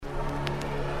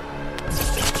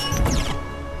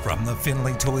From the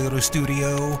Findlay Toyota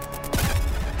studio,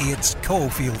 it's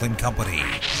Cofield and Company.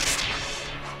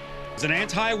 Is an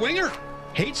anti-winger.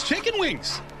 Hates chicken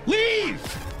wings. Leave!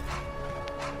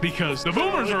 Because the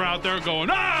boomers are out there going,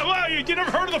 well, you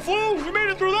never heard of the flu? We made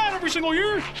it through that every single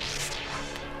year.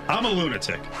 I'm a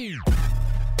lunatic.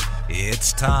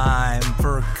 It's time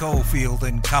for Cofield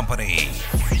and Company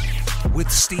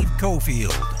with Steve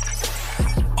Cofield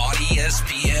on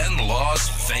ESPN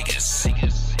Las Vegas.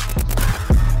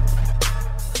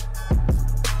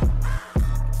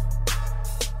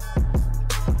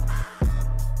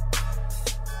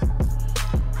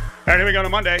 All right, here we go to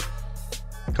Monday.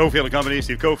 Cofield and Company,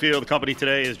 Steve Cofield. The company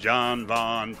today is John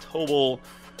Von Tobel,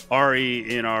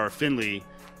 Ari in our Findlay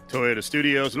Toyota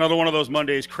studios. Another one of those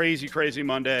Mondays, crazy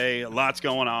Monday. Lots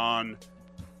going on.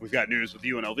 We've got news with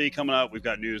UNLV coming up. We've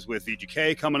got news with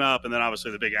VGK coming up. And then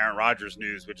obviously the big Aaron Rodgers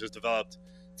news, which has developed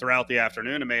throughout the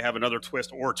afternoon and may have another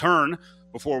twist or turn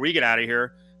before we get out of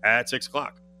here at 6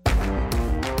 o'clock.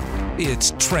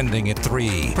 It's Trending at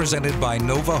 3, presented by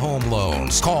Nova Home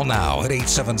Loans. Call now at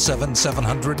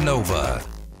 877-700-NOVA.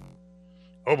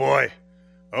 Oh,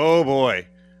 boy.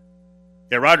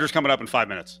 Yeah, Rodgers coming up in 5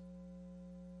 minutes.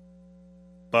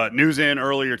 But news in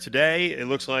earlier today, it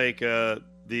looks like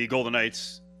the Golden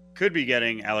Knights could be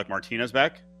getting Alec Martinez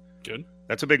back. Good.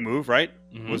 That's a big move, right?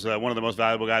 Mm-hmm. Was one of the most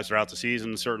valuable guys throughout the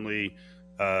season. Certainly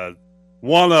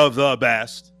one of the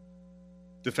best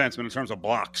defensemen in terms of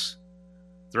blocks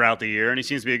throughout the year. And he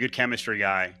seems to be a good chemistry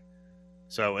guy.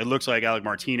 So it looks like Alec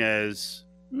Martinez,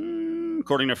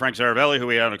 according to Frank Zaravelli, who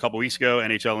we had on a couple weeks ago,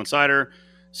 NHL Insider,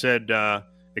 said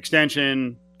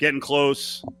extension, getting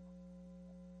close,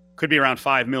 could be around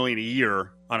 $5 million a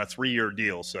year on a 3-year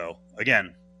deal. So,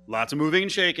 again, lots of moving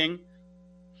and shaking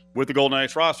with the Golden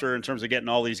Knights roster in terms of getting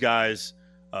all these guys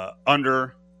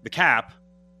under the cap.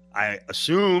 I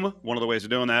assume one of the ways of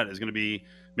doing that is going to be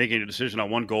making a decision on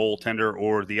one goaltender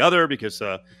or the other, because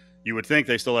you would think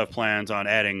they still have plans on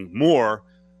adding more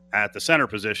at the center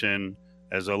position,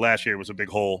 as last year was a big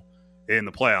hole in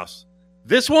the playoffs.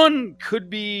 This one could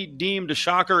be deemed a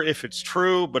shocker if it's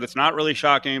true, but it's not really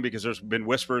shocking because there's been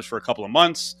whispers for a couple of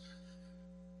months.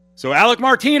 So Alec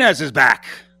Martinez is back.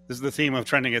 This is the theme of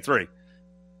Trending at 3.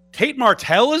 Tate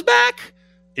Martell is back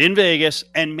in Vegas,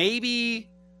 and maybe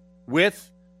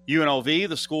with UNLV,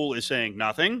 the school is saying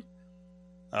nothing.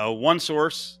 One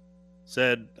source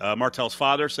said, Martell's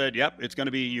father said, yep, it's going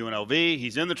to be UNLV.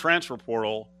 He's in the transfer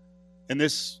portal, and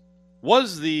this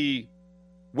was the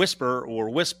whisper or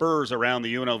whispers around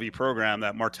the UNLV program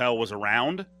that Martell was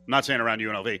around. I'm not saying around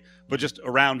UNLV, but just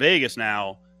around Vegas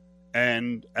now.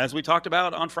 And as we talked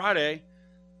about on Friday,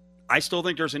 I still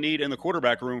think there's a need in the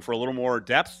quarterback room for a little more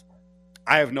depth.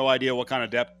 I have no idea what kind of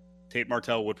depth Tate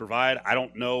Martell would provide. I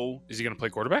don't know. Is he going to play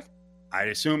quarterback? I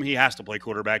assume he has to play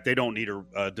quarterback. They don't need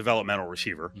a developmental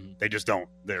receiver. Mm-hmm. They just don't.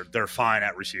 They're fine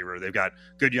at receiver. They've got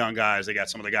good young guys. They got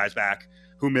some of the guys back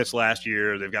who missed last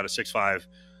year. They've got a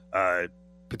 6'5",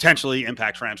 potentially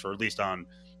impact transfer, at least on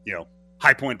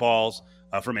high point balls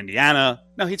from Indiana.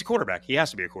 No, he's a quarterback. He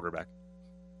has to be a quarterback.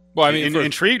 Well, I mean,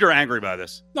 intrigued or angry by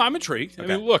this? No, I'm intrigued. Okay.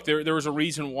 I mean, look, there was a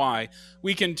reason why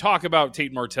we can talk about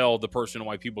Tate Martell, the person, and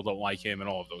why people don't like him and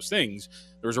all of those things.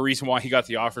 There was a reason why he got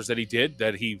the offers that he did,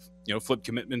 that he flipped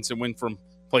commitments and went from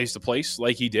place to place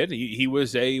like he did. He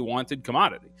was a wanted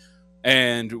commodity.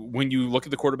 And when you look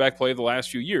at the quarterback play of the last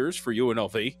few years for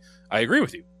UNLV, I agree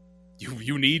with you.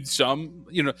 You need some,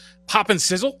 pop and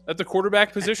sizzle at the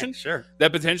quarterback position. Sure.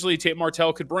 That potentially Tate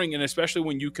Martell could bring, and especially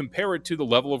when you compare it to the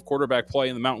level of quarterback play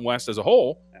in the Mountain West as a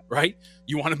whole, right?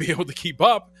 You want to be able to keep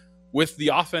up with the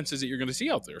offenses that you're going to see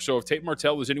out there. So if Tate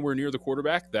Martell is anywhere near the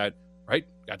quarterback that, right,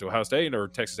 got to Ohio State or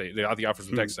Texas State, they got the offers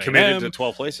from Texas A&M. Committed to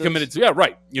 12 places. Committed to, yeah,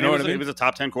 right. You know what I mean? He was a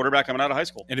top 10 quarterback coming out of high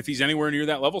school. And if he's anywhere near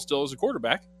that level still as a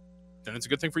quarterback, then it's a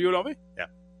good thing for UNLV. Yeah.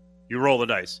 You roll the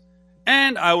dice.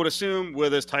 And I would assume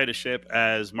with as tight a ship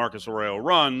as Marcus Arroyo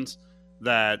runs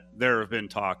that there have been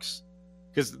talks.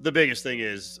 Because the biggest thing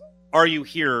is, are you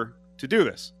here to do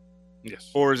this?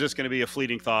 Yes. Or is this going to be a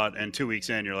fleeting thought and 2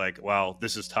 weeks in you're like, well,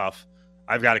 this is tough.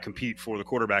 I've got to compete for the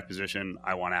quarterback position.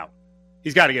 I want out.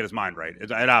 He's got to get his mind right.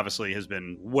 It obviously has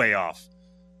been way off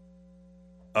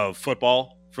of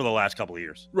football for the last couple of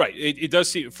years. Right. It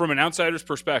does seem, from an outsider's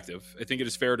perspective, I think it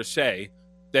is fair to say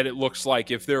that it looks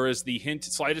like if there is the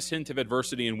slightest hint of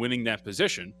adversity in winning that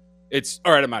position, it's,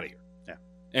 all right, I'm out of here. Yeah.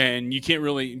 And you can't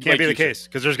really... Can't be the case,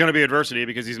 because there's going to be adversity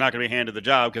because he's not going to be handed the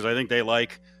job, because I think they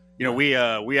like... we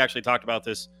actually talked about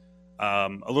this a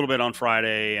little bit on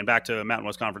Friday and back to Mountain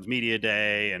West Conference Media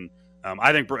Day, and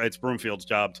I think it's Broomfield's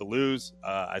job to lose.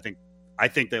 I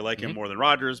think they like him more than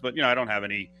Rodgers, but, I don't have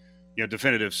any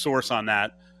definitive source on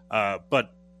that.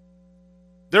 But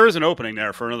there is an opening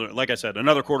there for another, like I said,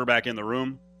 another quarterback in the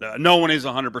room. No one is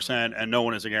 100% and no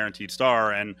one is a guaranteed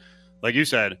star. And like you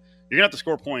said, you're going to have to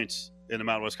score points in the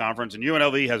Mountain West Conference. And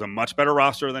UNLV has a much better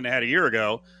roster than they had a year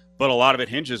ago, but a lot of it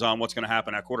hinges on what's going to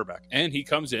happen at quarterback. And he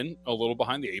comes in a little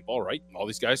behind the 8 ball, right? All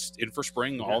these guys in for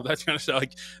spring, all that kind of stuff.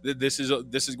 Like this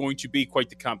is going to be quite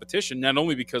the competition, not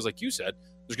only because, like you said,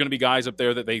 there's going to be guys up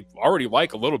there that they already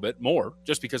like a little bit more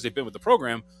just because they've been with the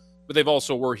program, but they've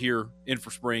also were here in for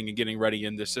spring and getting ready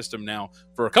in this system now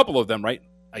for a couple of them, right?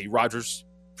 Rodgers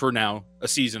for now a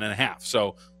season and a half.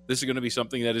 So this is going to be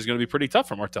something that is going to be pretty tough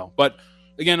for Martell. But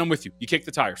again, I'm with you. You kick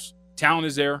the tires. Talent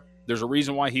is there. There's a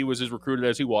reason why he was as recruited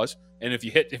as he was. And if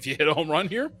you hit a home run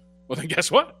here, well, then guess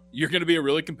what? You're going to be a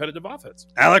really competitive offense.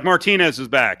 Alec Martinez is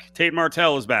back. Tate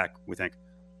Martell is back, we think.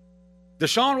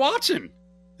 Deshaun Watson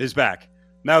is back.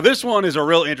 Now, this one is a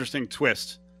real interesting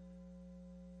twist.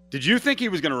 Did you think he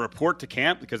was going to report to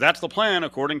camp? Because that's the plan,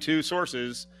 according to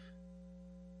sources,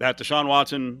 that Deshaun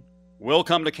Watson will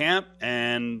come to camp,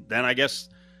 and then I guess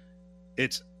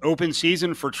it's open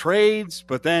season for trades,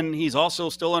 but then he's also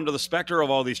still under the specter of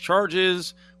all these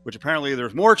charges, which apparently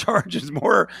there's more charges,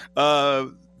 more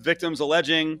victims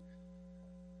alleging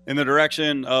in the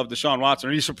direction of Deshaun Watson.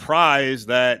 Are you surprised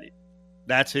that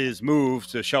that's his move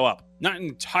to show up? Not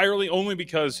entirely, only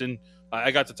because I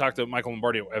got to talk to Michael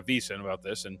Lombardi at VSiN about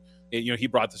this, and he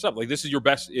brought this up. Like, this is your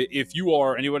best, if you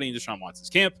are anybody in Deshaun Watson's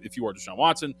camp, if you are Deshaun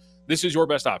Watson, this is your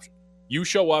best option. You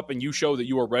show up and you show that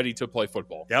you are ready to play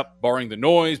football. Yep. Barring the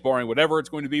noise, barring whatever it's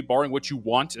going to be, barring what you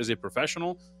want as a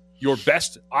professional, your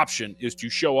best option is to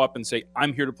show up and say,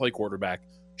 I'm here to play quarterback.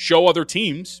 Show other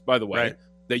teams, by the way, right,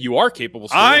 that you are capable.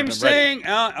 I'm saying,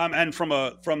 and from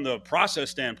the process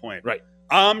standpoint, right,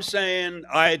 I'm saying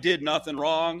I did nothing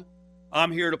wrong.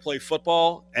 I'm here to play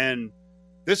football. And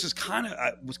this is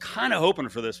I was kind of hoping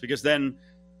for this, because then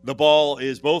the ball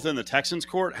is both in the Texans'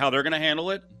 court, how they're going to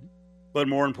handle it, but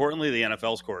more importantly, the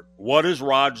NFL's court. What does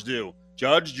Raj do?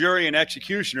 Judge, jury, and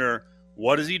executioner,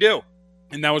 what does he do?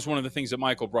 And that was one of the things that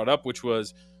Michael brought up, which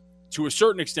was, to a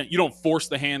certain extent, you don't force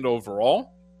the hand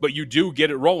overall, but you do get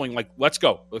it rolling. Like, let's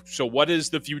go. So what is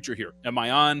the future here? Am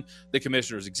I on the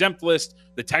commissioner's exempt list?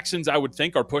 The Texans, I would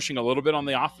think, are pushing a little bit on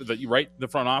the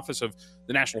front office of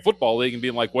the National Football League and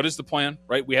being like, what is the plan,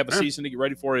 right? We have a season to get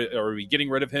ready for it. Are we getting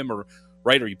rid of him, or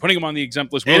right? Are you putting him on the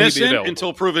exempt list? Will innocent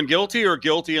until proven guilty, or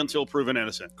guilty until proven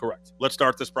innocent? Correct. Let's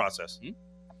start this process. Mm-hmm.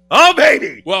 Oh,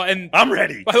 baby. Well, and I'm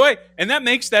ready. By the way, and that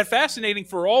makes that fascinating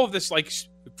for all of this, like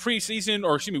preseason,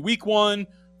 or excuse me, week one,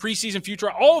 preseason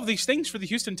future, all of these things for the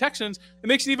Houston Texans. It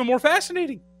makes it even more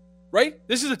fascinating, right?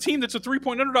 This is a team that's a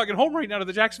 3-point underdog at home right now to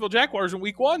the Jacksonville Jaguars in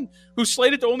week one, who's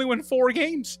slated to only win 4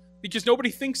 games because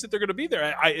nobody thinks that they're going to be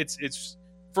there. It's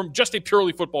from just a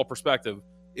purely football perspective,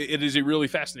 it is a really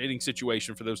fascinating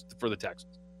situation for the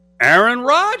Texans. Aaron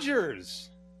Rodgers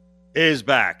is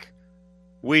back.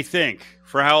 We think.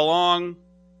 For how long?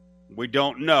 We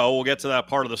don't know. We'll get to that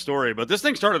part of the story. But this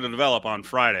thing started to develop on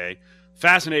Friday.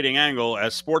 Fascinating angle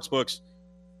as sportsbooks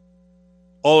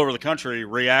all over the country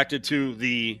reacted to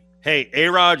the, hey,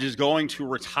 A-Rod is going to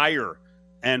retire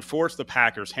and force the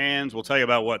Packers' hands. We'll tell you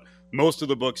about what most of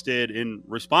the books did in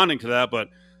responding to that. But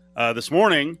this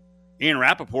morning, Ian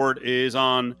Rappaport is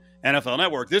on NFL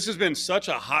Network. This has been such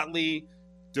a hotly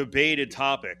debated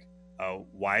topic.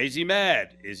 Why is he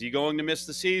mad? Is he going to miss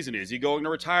the season? Is he going to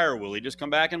retire? Will he just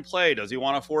come back and play? Does he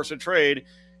want to force a trade?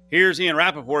 Here's Ian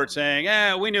Rappaport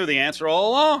saying, we knew the answer all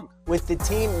along. With the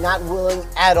team not willing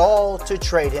at all to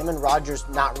trade him and Rodgers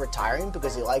not retiring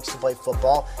because he likes to play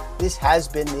football, this has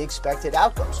been the expected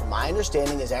outcome. So my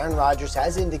understanding is Aaron Rodgers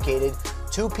has indicated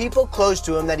to people close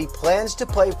to him that he plans to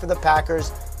play for the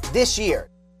Packers this year.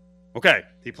 Okay,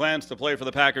 he plans to play for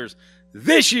the Packers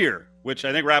this year, which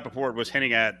I think Rappaport was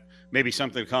hinting at maybe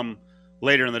something to come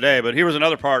later in the day. But here was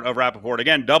another part of Rappaport,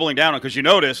 again, doubling down on, because you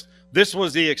noticed this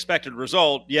was the expected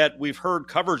result, yet we've heard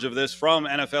coverage of this from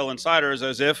NFL insiders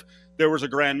as if there was a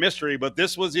grand mystery, but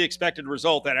this was the expected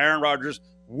result, that Aaron Rodgers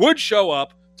would show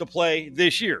up to play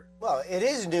this year. Well, it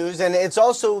is news, and it's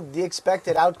also the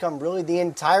expected outcome really the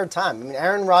entire time. I mean,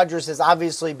 Aaron Rodgers has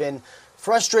obviously been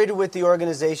frustrated with the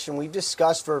organization. We've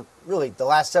discussed for really the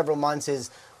last several months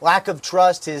his lack of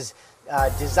trust, his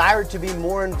desire to be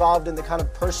more involved in the kind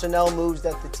of personnel moves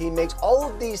that the team makes. All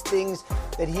of these things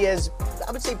that he has,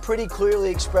 I would say, pretty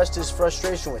clearly expressed his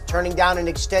frustration with. Turning down an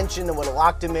extension that would have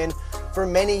locked him in for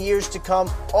many years to come.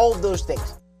 All of those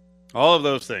things. All of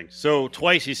those things. So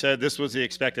twice he said this was the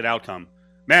expected outcome.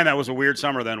 Man, that was a weird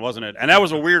summer then, wasn't it? And that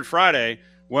was a weird Friday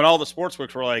when all the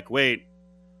sportsbooks were like, wait,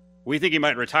 we think he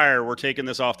might retire. We're taking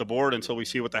this off the board until we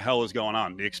see what the hell is going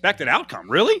on. The expected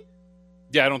outcome, really?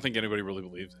 Yeah, I don't think anybody really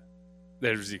believed it.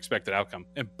 There's the expected outcome.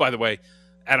 And by the way,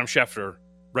 Adam Schefter,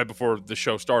 right before the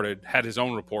show started, had his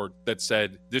own report that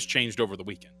said this changed over the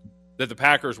weekend, that the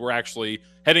Packers were actually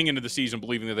heading into the season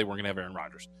believing that they weren't going to have Aaron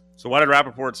Rodgers. So why did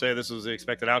Rappaport say this was the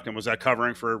expected outcome? Was that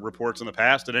covering for reports in the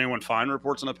past? Did anyone find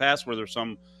reports in the past where there's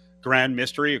some grand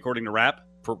mystery, according to Rapp?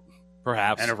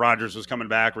 Perhaps. And if Rodgers was coming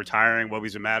back, retiring, what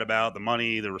was he mad about? The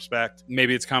money, the respect?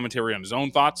 Maybe it's commentary on his own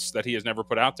thoughts that he has never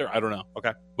put out there. I don't know.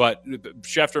 Okay. But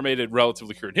Schefter made it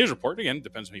relatively clear in his report, again,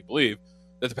 depends on who you believe,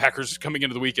 that the Packers coming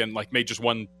into the weekend made just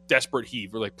one desperate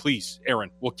heave. We're like, please, Aaron,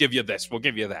 we'll give you this. We'll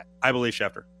give you that. I believe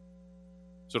Schefter.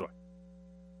 So do I.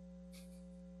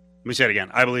 Let me say it again.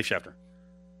 I believe Schefter.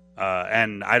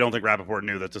 And I don't think Rappaport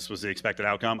knew that this was the expected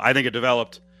outcome. I think it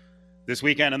developed this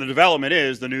weekend, and the development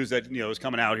is the news that is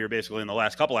coming out here basically in the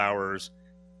last couple hours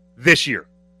this year.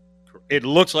 It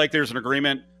looks like there's an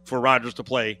agreement for Rodgers to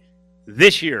play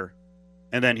this year,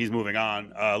 and then he's moving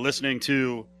on. Listening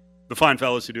to the fine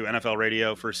fellows who do NFL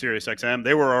radio for SiriusXM,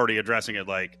 they were already addressing it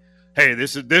like, "Hey,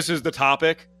 this is the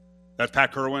topic." That's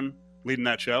Pat Kerwin leading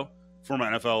that show, former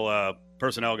NFL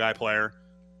personnel guy, player.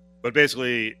 But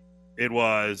basically, it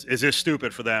was, is this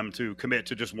stupid for them to commit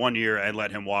to just 1 year and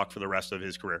let him walk for the rest of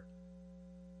his career?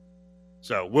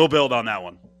 So we'll build on that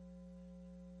one.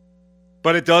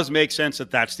 But it does make sense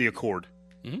that that's the accord.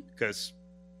 Because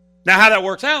now how that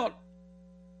works out,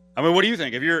 I mean, what do you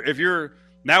think? If you're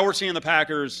now we're seeing the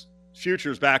Packers'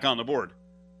 futures back on the board.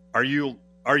 Are you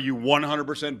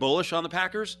 100% bullish on the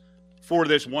Packers for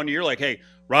this 1 year? Like, hey,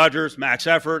 Rodgers, max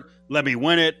effort, let me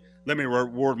win it, let me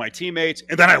reward my teammates,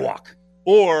 and then I walk.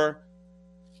 Or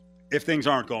if things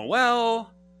aren't going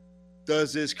well,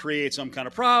 does this create some kind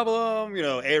of problem?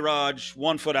 A-Rod,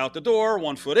 1 foot out the door,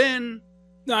 1 foot in.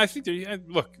 No, I think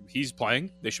look, he's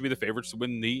playing. They should be the favorites to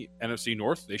win the NFC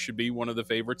North. They should be one of the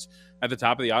favorites at the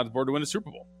top of the odds board to win the Super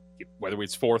Bowl. Whether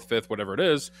it's 4th, 5th, whatever it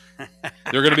is,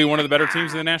 they're going to be one of the better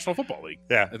teams in the National Football League.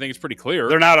 Yeah. I think it's pretty clear.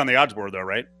 They're not on the odds board, though,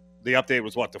 right? The update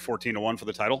was, to 14-1 for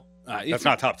the title? That's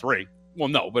not top 3. Well,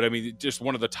 no, but I mean, just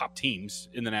one of the top teams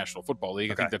in the National Football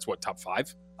League. Okay. I think that's top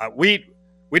 5.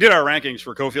 We did our rankings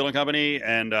for Cofield and Company,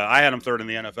 and I had him 3rd in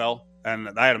the NFL, and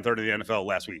I had him 3rd in the NFL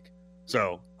last week.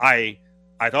 So I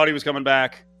thought he was coming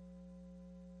back.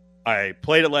 I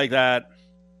played it like that.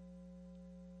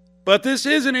 But this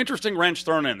is an interesting wrench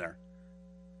thrown in there,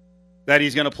 that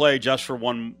he's going to play just for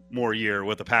 1 more year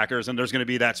with the Packers, and there's going to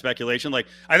be that speculation.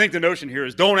 I think the notion here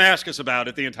is don't ask us about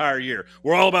it the entire year.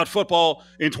 We're all about football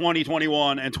in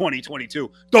 2021 and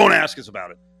 2022. Don't ask us about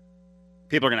it.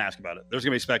 People are going to ask about it. There's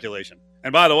going to be speculation.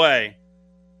 And by the way,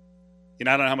 I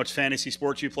don't know how much fantasy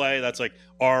sports you play. That's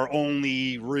our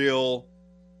only real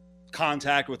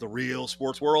contact with the real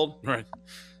sports world. Right.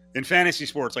 In fantasy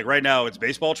sports, right now, it's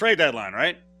baseball trade deadline,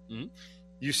 right? Mm-hmm.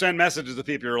 You send messages to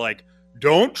people who are like,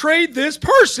 don't trade this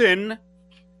person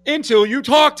until you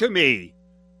talk to me.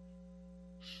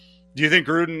 Do you think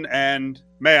Gruden and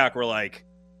Mayock were like,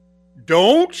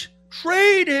 don't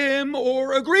trade him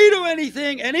or agree to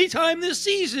anything anytime this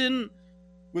season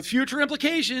with future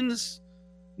implications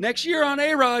next year on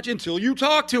A-Rod until you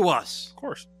talk to us? Of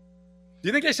course. Do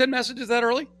you think they send messages that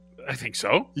early? I think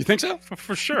so. You think so?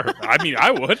 For sure. I mean,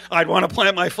 I would. I'd want to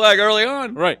plant my flag early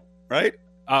on. Right. Right?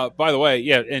 By the way,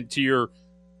 yeah, and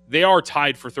they are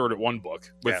tied for 3rd at 1 book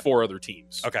with 4 other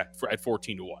teams. Okay. At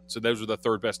 14-1. So those are the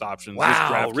 3rd best options.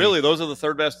 Wow, really? Those are the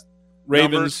 3rd best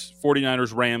Ravens, numbers?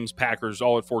 49ers, Rams, Packers,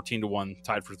 all at 14-1,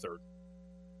 tied for 3rd.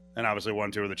 And obviously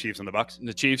 1, 2 are the Chiefs and the Bucks. And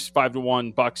the Chiefs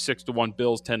 5-1, Bucks 6-1,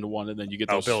 Bills 10-1, and then you get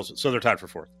those. Bills. So they're tied for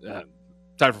 4th.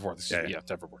 Tied for 4th. Yeah,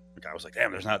 tied for 4th. Okay, I was like,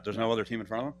 damn, there's no other team in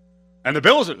front of them. And the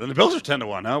Bills are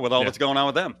 10-1, huh? With all that's going on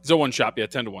with them. It's a one shop,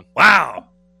 10-1. Wow.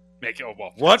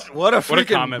 What a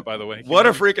comment, by the way. What a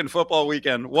freaking football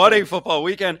weekend. What a football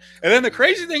weekend. And then the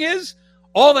crazy thing is,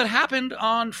 all that happened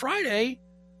on Friday,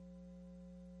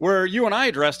 where you and I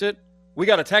addressed it, we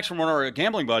got a text from one of our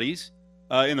gambling buddies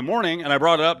in the morning, and I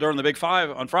brought it up during the Big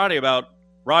Five on Friday about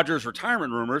Rodgers'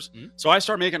 retirement rumors. Mm-hmm. So I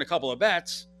started making a couple of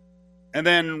bets, and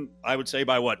then I would say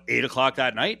by 8 o'clock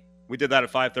that night, we did that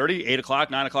at 5:30, 8 o'clock,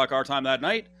 9 o'clock our time that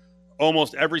night,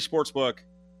 almost every sports book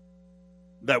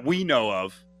that we know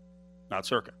of, not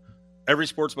Circa, every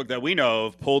sportsbook that we know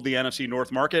of pulled the NFC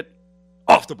North market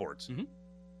off the boards. Mm-hmm.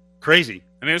 Crazy.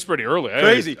 I mean, it's pretty early.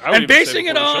 Crazy. And basing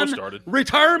it on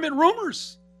retirement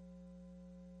rumors.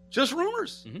 Just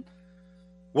rumors. Mm-hmm.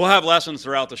 We'll have lessons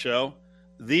throughout the show.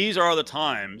 These are the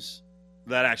times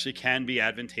that actually can be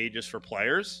advantageous for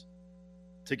players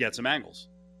to get some angles.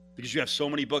 Because you have so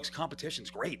many books, competition's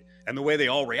great. And the way they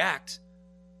all react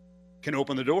can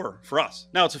open the door for us.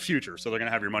 Now, it's a future, so they're going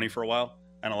to have your money for a while,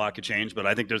 and a lot could change. But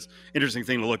I think there's an interesting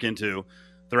thing to look into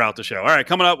throughout the show. All right,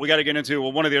 coming up, we got to get into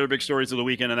one of the other big stories of the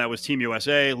weekend, and that was Team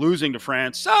USA losing to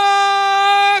France.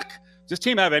 Suck! Does this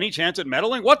team have any chance at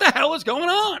medaling? What the hell is going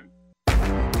on?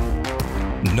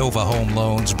 Nova Home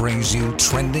Loans brings you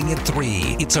Trending at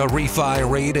 3. It's a refi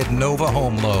rate at Nova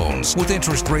Home Loans. With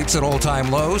interest rates at all-time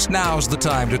lows, now's the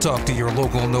time to talk to your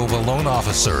local Nova loan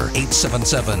officer.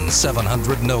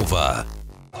 877-700-NOVA.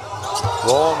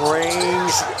 Long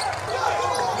range.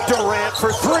 Durant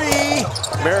for three.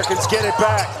 Americans get it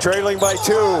back, trailing by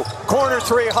 2. Corner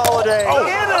 3, Holiday. In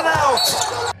and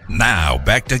out. Now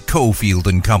back to Cofield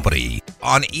and Company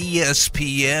on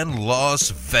ESPN Las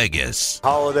Vegas.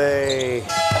 Holiday.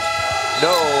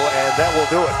 No, and that will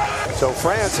do it. So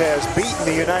France has beaten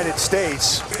the United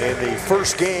States in the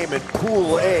first game in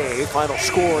Pool A. Final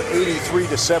score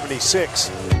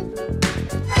 83-76.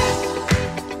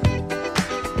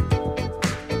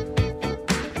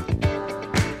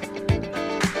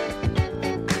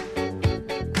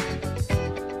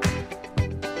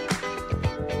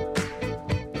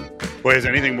 Boy, is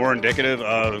anything more indicative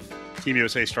of Team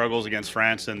USA struggles against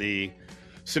France than the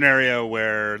scenario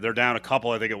where they're down a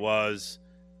couple, I think it was.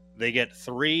 They get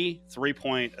 3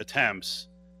 3-point attempts.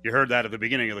 You heard that at the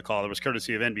beginning of the call. It was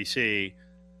courtesy of NBC.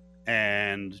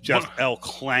 And just El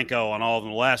Clanco on all of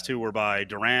them. The last 2 were by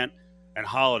Durant and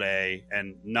Holiday,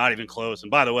 and not even close.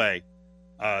 And by the way,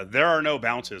 there are no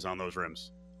bounces on those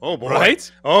rims. Oh, boy.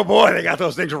 Right? Oh, boy, they got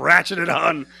those things ratcheted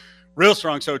on real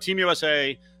strong. So Team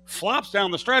USA flops down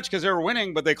the stretch because they were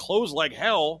winning, but they close like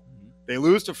hell. They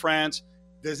lose to France.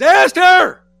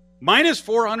 Disaster! Minus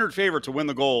 400 favorite to win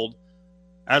the gold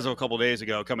as of a couple days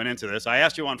ago coming into this. I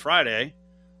asked you on Friday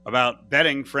about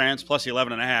betting France plus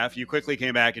 11.5. You quickly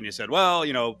came back and you said, well,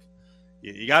 you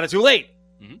got it too late.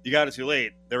 Mm-hmm. You got it too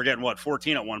late. They were getting,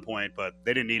 14 at one point, but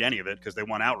they didn't need any of it because they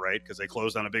won outright because they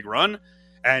closed on a big run.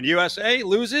 And USA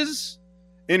loses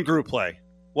in group play.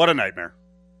 What a nightmare.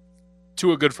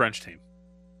 To a good French team.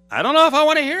 I don't know if I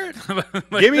want to hear it.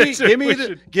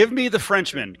 Give me the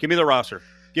Frenchman. Give me the roster.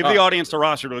 Give the audience the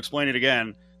roster to explain it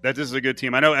again that this is a good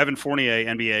team. I know Evan Fournier,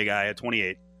 NBA guy at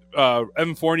 28.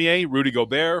 Evan Fournier, Rudy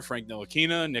Gobert, Frank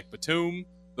Ntilikina, Nick Batum.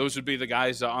 Those would be the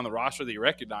guys on the roster that you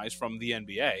recognize from the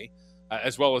NBA,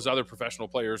 as well as other professional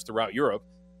players throughout Europe.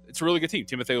 It's a really good team.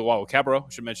 Timothy Luwawu-Cabarrot, I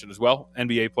should mention as well,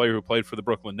 NBA player who played for the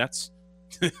Brooklyn Nets,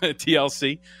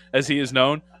 TLC, as he is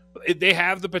known. They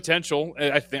have the potential.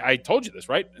 I told you this,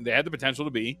 right? They had the potential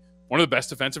to be one of the best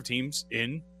defensive teams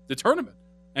in the tournament.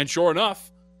 And sure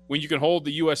enough, when you can hold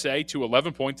the USA to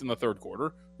 11 points in the third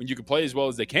quarter, when you can play as well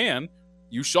as they can,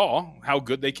 you saw how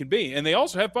good they can be. And they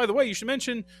also have, by the way, you should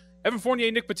mention Evan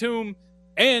Fournier, Nick Batum,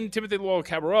 and Timothy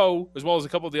Luwawu-Cabarrot, as well as a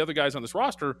couple of the other guys on this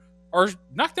roster, are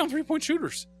knockdown three-point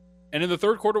shooters. And in the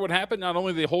third quarter, what happened? Not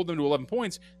only did they hold them to 11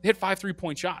 points, they hit 5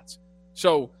 3-point shots.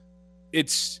 So it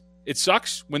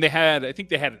sucks when I think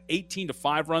they had an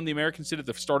 18-5 run, the Americans did at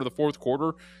the start of the fourth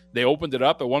quarter. They opened it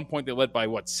up. At one point, they led by,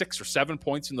 6 or 7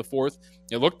 points in the fourth.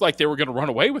 It looked like they were going to run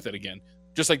away with it again,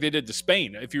 just like they did to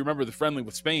Spain. If you remember the friendly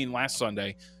with Spain last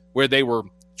Sunday, where they were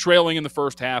trailing in the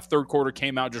first half, third quarter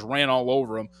came out, just ran all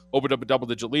over them, opened up a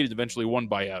double-digit lead, and eventually won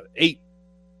by 8.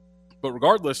 But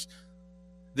regardless,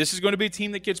 this is going to be a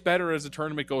team that gets better as the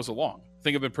tournament goes along. I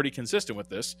think I've been pretty consistent with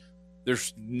this.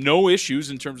 There's no issues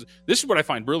in terms of – this is what I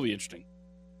find really interesting.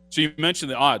 So you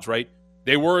mentioned the odds, right?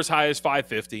 They were as high as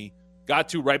 550, got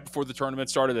to right before the tournament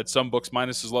started at some books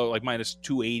minus as low, like minus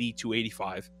 280,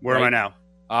 285. Where am I now?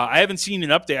 I haven't seen an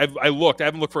update. I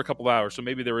haven't looked for a couple of hours, so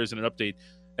maybe there isn't an update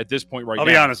at this point right now. I'll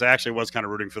be honest, I actually was kind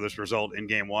of rooting for this result in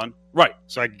game one. Right.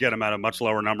 So I could get them at a much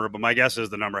lower number, but my guess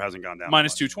is the number hasn't gone down.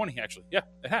 Minus 220, actually. Yeah,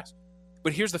 it has.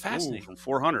 But here's the fascinating. From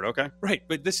 400, okay. Right,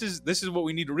 but this is what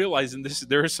we need to realize, and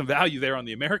there is some value there on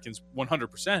the Americans,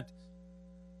 100%.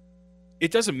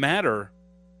 It doesn't matter.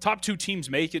 Top 2 teams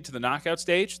make it to the knockout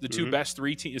stage. The 2 best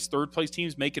third place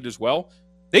teams make it as well.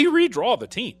 They redraw the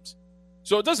teams.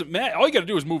 So it doesn't matter. All you got to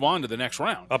do is move on to the next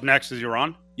round. Up next is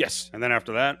Iran? Yes. And then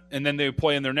after that? And then they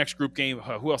play in their next group game.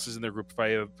 Who else is in their group? If I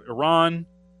have Iran.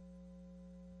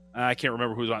 I can't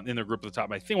remember who's in their group at the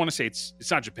top. I want to say it's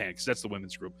not Japan because that's the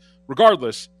women's group.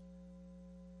 Regardless,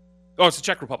 it's the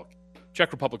Czech Republic.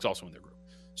 Czech Republic's also in their group.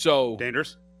 So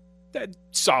dangerous?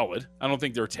 Solid. I don't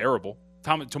think they're terrible.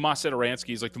 Tomas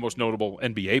Satoransky is like the most notable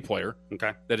NBA player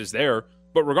that is there.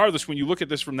 But regardless, when you look at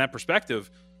this from that perspective,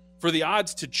 for the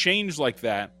odds to change like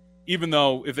that, even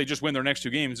though if they just win their next 2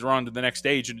 games, they're on to the next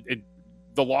stage, and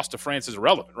the loss to France is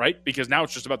irrelevant, right? Because now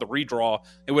it's just about the redraw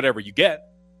and whatever you get.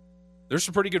 There's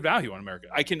some pretty good value on America.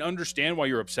 I can understand why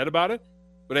you're upset about it,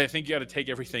 but I think you got to take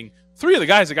everything. 3 of the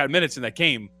guys that got minutes in that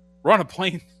game were on a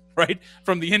plane, right,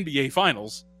 from the NBA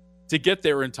Finals to get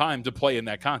there in time to play in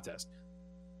that contest.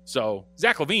 So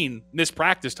Zach LaVine missed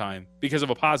practice time because of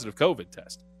a positive COVID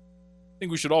test. I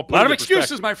think we should all A put lot it of in excuses,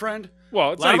 perspective. my friend.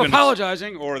 Well, it's A lot not of even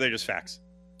apologizing, or are they just facts?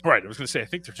 right. I was going to say I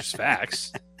think they're just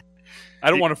facts. I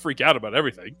don't want to freak out about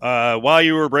everything. While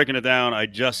you were breaking it down, I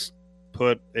just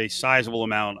put a sizable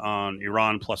amount on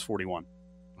Iran plus 41.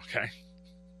 Okay.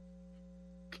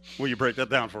 Will you break that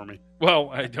down for me? Well,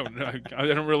 I don't know. I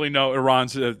don't really know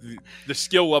Iran's the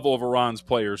skill level of Iran's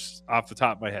players off the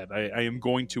top of my head. I am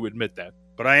going to admit that.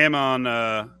 But I am on.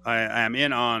 I am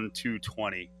in on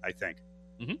 220. I think.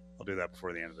 Mhm. I'll do that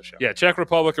before the end of the show. Yeah, Czech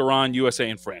Republic, Iran, USA,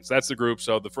 and France. That's the group.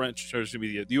 So the French should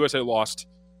be the USA lost.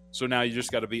 So now you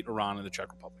just got to beat Iran and the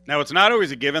Czech Republic. Now it's not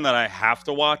always a given that I have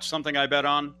to watch something I bet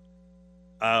on,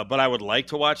 but I would like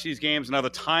to watch these games. Now the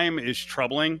time is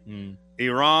troubling.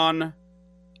 Iran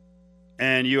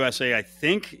and USA, I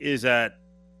think, is at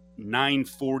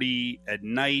 9:40 at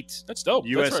night. That's dope. That's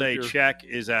USA right. Czech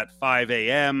is at 5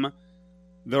 a.m.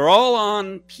 They're all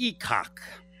on Peacock.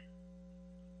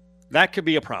 That could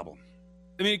be a problem.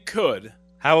 I mean, it could.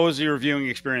 How has your viewing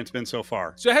experience been so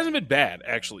far? So it hasn't been bad,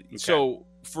 actually. Okay. So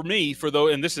for me, for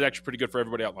those, and this is actually pretty good for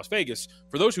everybody out in Las Vegas,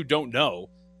 for those who don't know,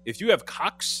 if you have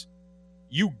Cox,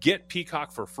 you get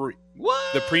Peacock for free.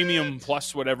 What? The premium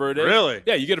plus whatever it is. Really?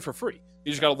 Yeah, you get it for free.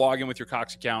 You just got to log in with your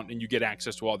Cox account and you get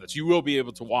access to all that. So you will be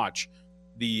able to watch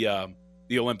the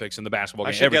Olympics and the basketball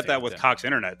I game. should get everything that with them. Cox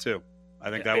Internet, too. I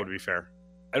think Yeah, that would be fair.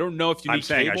 I don't know if you need I'm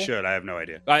saying cable. I should. I have no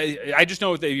idea. I just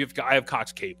know that I have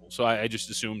Cox cable, so I just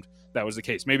assumed that was the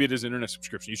case. Maybe it is an internet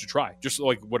subscription. You should try. Just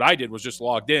like what I did was just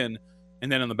logged in, and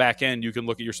then on the back end you can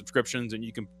look at your subscriptions and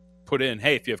you can put in,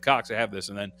 hey, if you have Cox, I have this,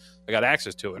 and then I got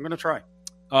access to it. I'm going to try.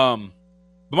 But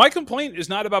my complaint is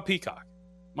not about Peacock.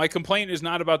 My complaint is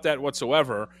not about that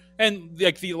whatsoever. And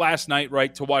like the last night,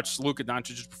 right, to watch Luka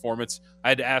Doncic's performance, I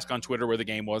had to ask on Twitter where the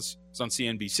game was. It's on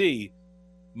CNBC.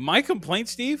 My complaint,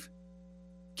 Steve,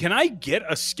 can I get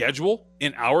a schedule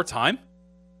in our time?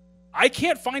 I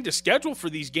can't find a schedule for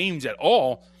these games at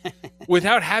all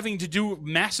without having to do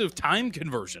massive time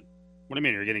conversion. What do you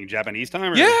mean? You're getting Japanese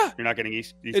time? Or Yeah. You're not getting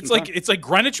Eastern It's time? like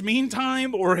Greenwich Mean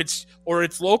Time or it's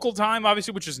local time,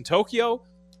 obviously, which is in Tokyo.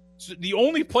 So the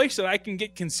only place that I can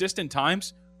get consistent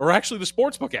times are actually the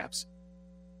sportsbook apps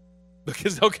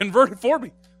because they'll convert it for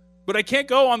me. But I can't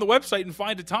go on the website and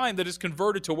find a time that is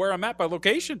converted to where I'm at by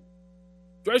location.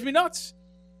 Drives me nuts.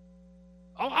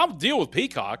 I'll deal with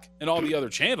Peacock and all the other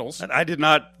channels. I did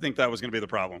not think that was going to be the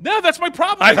problem. No, that's my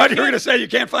problem. I thought you were going to say you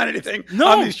can't find anything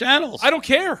on these channels. I don't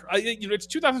care. It's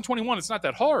 2021. It's not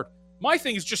that hard. My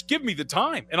thing is just give me the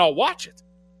time and I'll watch it.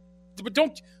 But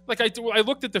don't I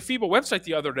looked at the FIBA website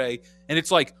the other day and it's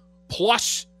like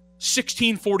plus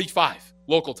 1645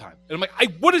 local time. And I'm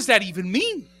like, what does that even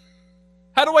mean?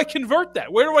 How do I convert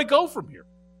that? Where do I go from here?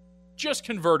 Just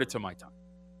convert it to my time.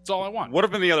 That's all I want. What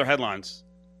have been the other headlines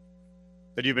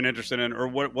that you've been interested in, or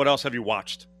what else have you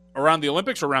watched Around the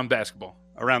Olympics or around basketball?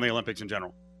 around the Olympics in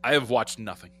general? I have watched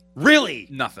nothing. Really?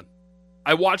 Nothing.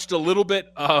 I watched a little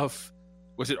bit of,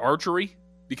 was it archery?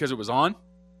 Because it was on.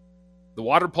 The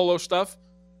water polo stuff.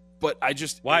 But I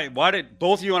just... Why did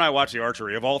both you and I watch the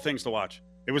archery, of all things to watch?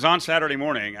 It was on Saturday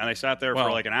morning, and I sat there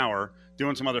for like an hour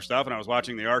doing some other stuff, and I was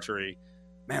watching the archery.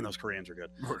 Man, those Koreans are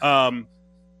good.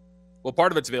 Well,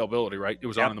 part of it's availability, right? It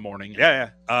was on in the morning. Yeah.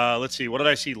 Let's see. What did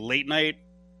I see? Late night?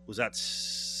 Was that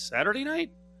Saturday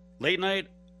night? Late night?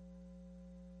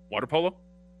 Water polo?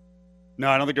 No,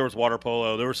 I don't think there was water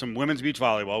polo. There was some women's beach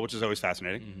volleyball, which is always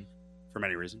fascinating for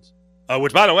many reasons.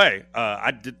 Which, by the way,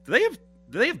 do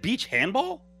they have beach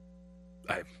handball?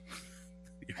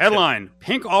 Headline: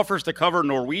 Pink offers to cover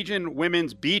Norwegian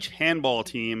women's beach handball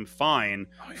team fine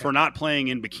for not playing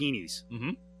in bikinis.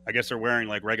 Mm-hmm. I guess they're wearing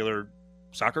like regular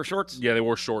soccer shorts. Yeah, they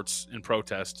wore shorts in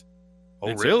protest. Oh,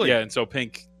 And really? So, yeah, and so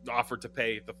Pink offered to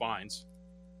pay the fines.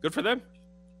 Good for them.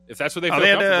 If that's what they feel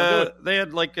they comfortable doing. had they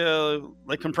had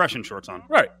like compression shorts on.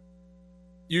 Right.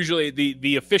 Usually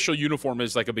the official uniform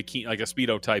is like a bikini, like a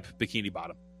Speedo type bikini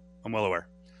bottom. I'm well aware.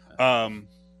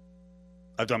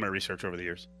 I've done my research over the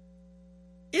years.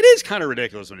 It is kind of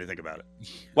ridiculous when you think about it.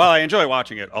 While I enjoy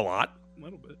watching it a lot, A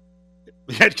little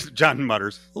bit. John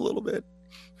mutters a little bit.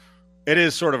 It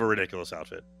is sort of a ridiculous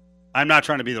outfit. I'm not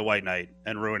trying to be the white knight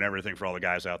and ruin everything for all the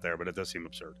guys out there, but it does seem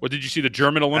absurd. What did you see the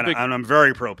German Olympic? And I'm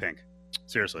very pro Pink.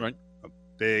 Seriously, Right. A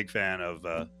big fan of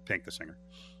Pink, the singer.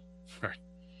 Right.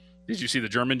 Did you see the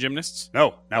German gymnasts?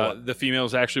 No, now what? The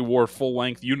females actually wore full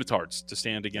length unitards to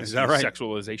stand against Is that right?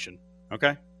 sexualization.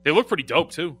 Okay, They look pretty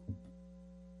dope too.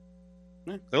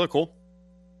 yeah, they look cool.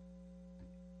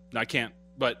 I can't.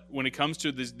 But when it comes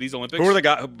to these Olympics, Who are the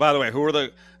guys? By the way, who are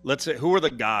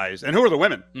the guys and who are the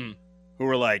women who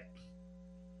are like,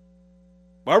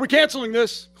 why are we canceling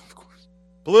this? Of course.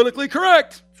 politically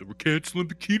correct. So we're canceling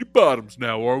Bikini Bottoms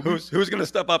now, are we? Who's going to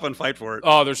step up and fight for it?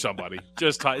 Oh, there's somebody.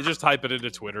 Just type it into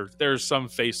Twitter. There's some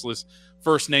faceless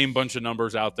first name bunch of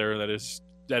numbers out there that is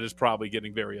probably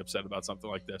getting very upset about something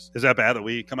like this. Is that bad that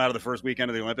we come out of the first weekend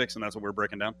of the Olympics and that's what we're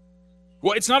breaking down?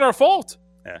 Well, it's not our fault.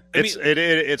 Yeah,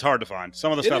 it's hard to find.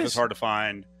 Some of the stuff is hard to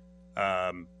find.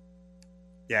 And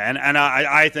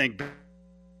I think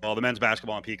the men's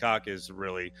basketball on Peacock is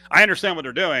really. I understand what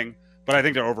they're doing, but I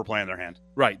think they're overplaying their hand.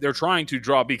 Right, they're trying to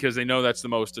draw because they know that's the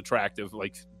most attractive.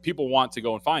 Like people want to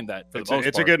go and find that.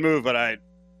 It's a good move, but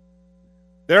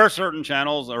there are certain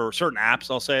channels or certain apps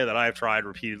I'll say that I've tried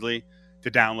repeatedly to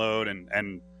download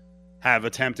and have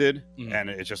attempted,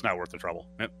 and it's just not worth the trouble.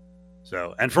 Yep.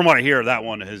 So, and from what I hear, that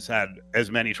one has had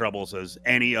as many troubles as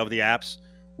any of the apps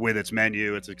with its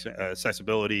menu, its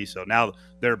accessibility. So now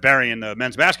they're burying the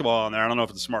men's basketball on there. I don't know if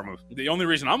it's a smart move. The only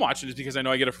reason I'm watching is because I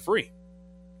know I get it for free.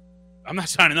 I'm not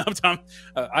signing up, Tom.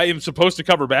 I am supposed to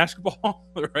cover basketball,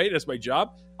 right? That's my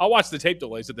job. I'll watch the tape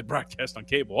delays that they broadcast on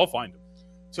cable. I'll find them.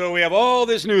 So we have all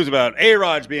this news about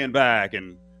A-Rod being back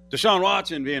and Deshaun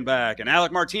Watson being back and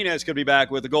Alec Martinez could be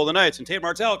back with the Golden Knights and Tate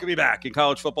Martell could be back in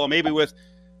college football, maybe with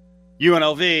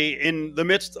UNLV. In the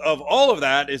midst of all of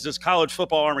that is this college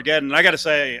football Armageddon. And I got to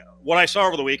say, what I saw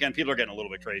over the weekend, people are getting a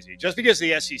little bit crazy. Just because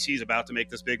the SEC is about to make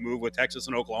this big move with Texas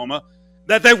and Oklahoma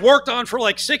that they've worked on for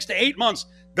like 6 to 8 months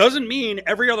doesn't mean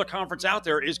every other conference out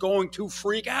there is going to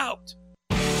freak out.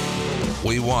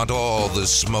 We want all the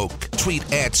smoke.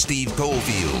 Tweet at Steve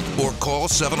Cofield or call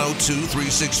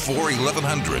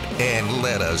 702-364-1100 and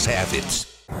let us have it.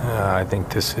 I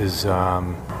think this is,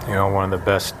 one of the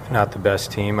best, not the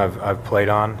best team I've played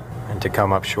on. And to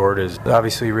come up short is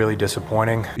obviously really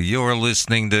disappointing. You're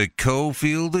listening to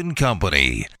Cofield and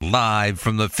Company, live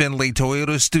from the Findlay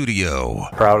Toyota studio.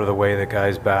 Proud of the way the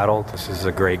guys battled. This is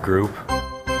a great group.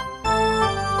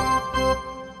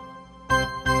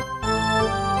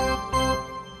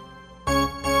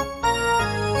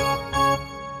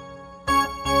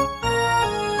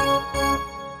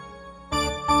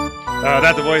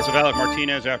 That's the voice of Alec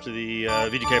Martinez after the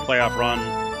VGK playoff run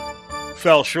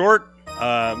fell short.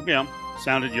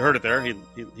 Sounded, you heard it there.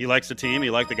 He likes the team. He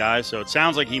liked the guys. So it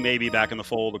sounds like he may be back in the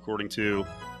fold, according to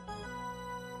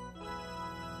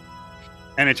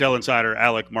NHL insider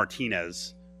Alec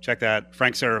Martinez. Check that.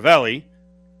 Frank Saravelli.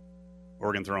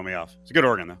 Oregon throwing me off. It's a good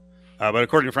Oregon, though. But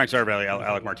according to Frank Saravelli,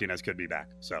 Alec Martinez could be back.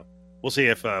 So we'll see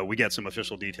if we get some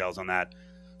official details on that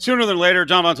sooner than later.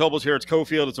 John Von Tobel's here. It's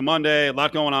Cofield. It's a Monday. A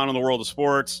lot going on in the world of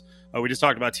sports. We just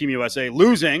talked about Team USA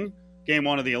losing Game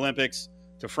 1 of the Olympics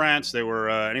to France. They were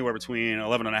anywhere between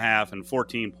 11.5 and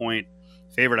 14-point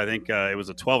favorite. I think it was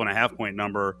a 12.5-point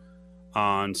number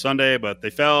on Sunday, but they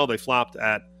fell. They flopped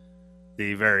at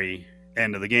the very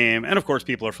end of the game. And, of course,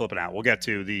 people are flipping out. We'll get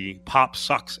to the Pop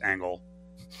Sucks angle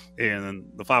in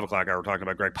the 5 o'clock hour. We're talking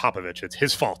about Greg Popovich. It's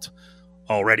his fault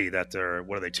already that they're,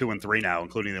 2-3 now,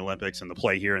 including the Olympics and the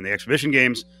play here in the exhibition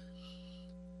games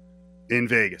in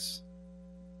Vegas.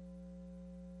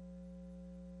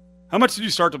 How much did you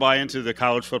start to buy into the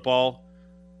college football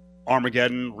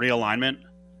Armageddon realignment?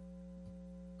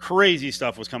 Crazy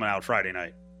stuff was coming out Friday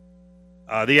night.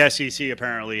 The SEC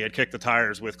apparently had kicked the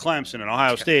tires with Clemson and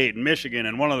Ohio State and Michigan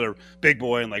and one other big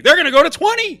boy, and they're going to go to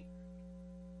 20.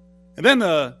 And then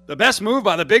the best move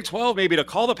by the Big 12 maybe to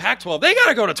call the Pac-12, they got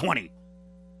to go to 20.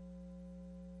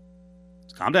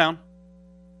 Let's calm down.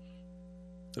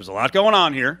 There's a lot going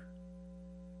on here.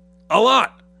 A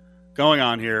lot going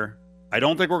on here. I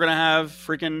don't think we're going to have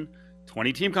freaking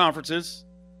 20-team conferences.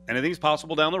 Anything's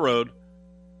possible down the road.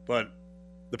 But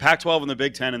the Pac-12 and the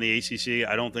Big 10 and the ACC,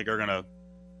 I don't think are going to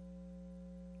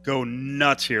go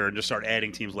nuts here and just start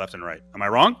adding teams left and right. Am I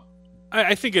wrong?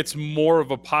 I think it's more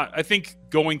of I think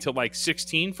going to like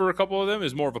 16 for a couple of them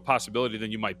is more of a possibility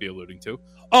than you might be alluding to.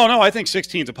 Oh, no, I think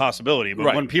 16 is a possibility. But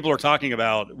right. When people are talking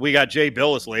about, we got Jay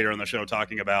Billis later in the show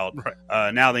talking about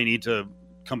now they need to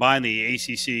combine the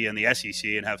ACC and the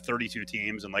SEC and have 32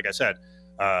 teams. And like I said,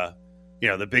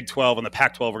 the Big 12 and the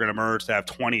Pac-12 are going to merge to have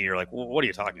 20. You're like, well, what are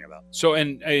you talking about? So,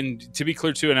 and to be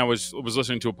clear too, and I was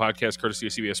listening to a podcast courtesy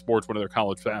of CBS Sports, one of their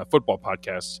college football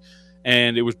podcasts,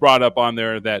 and it was brought up on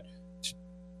there that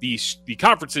the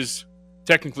conferences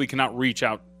technically cannot reach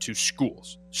out to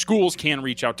schools. Schools can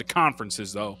reach out to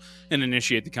conferences though and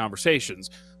initiate the conversations.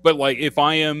 But like if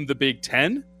I am the Big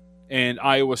 10 and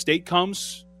Iowa State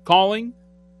comes calling,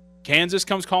 Kansas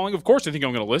comes calling, of course I think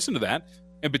I'm going to listen to that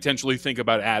and potentially think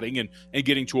about adding and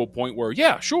getting to a point where,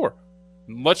 yeah, sure,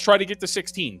 let's try to get to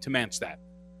 16 to match that.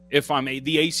 If I'm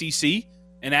the ACC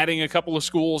and adding a couple of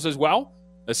schools as well,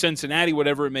 a Cincinnati,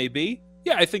 whatever it may be,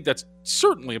 yeah, I think that's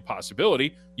certainly a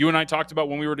possibility. You and I talked about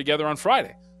when we were together on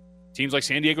Friday. teams like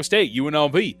San Diego State,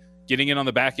 UNLV, getting in on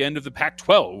the back end of the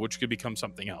Pac-12, which could become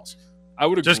something else. I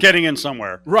would agree. Just getting in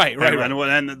somewhere. Right.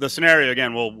 And the scenario,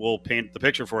 again, we'll paint the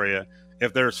picture for you.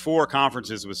 If there's 4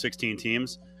 conferences with 16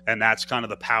 teams, and that's kind of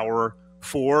the power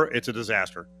 4, it's a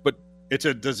disaster. But it's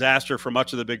a disaster for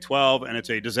much of the Big 12, and it's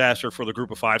a disaster for the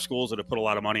group of 5 schools that have put a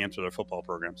lot of money into their football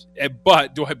programs.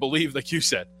 But do I believe, like you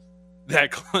said,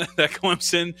 that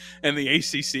Clemson and the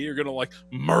ACC are going to like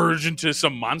merge into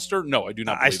some monster? No, I do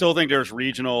not. I still think there's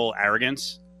regional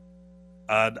arrogance.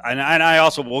 And I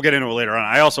also, we'll get into it later on,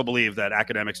 I also believe that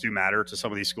academics do matter to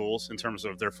some of these schools in terms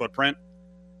of their footprint,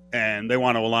 and they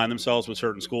want to align themselves with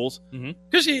certain schools.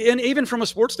 Because and even from a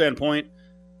sports standpoint,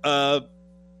 certain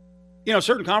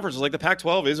conferences like the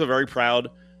Pac-12 is a very proud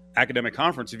academic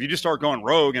conference. If you just start going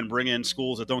rogue and bring in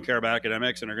schools that don't care about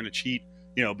academics and are going to cheat,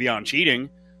 beyond cheating,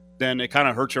 then it kind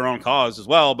of hurts your own cause as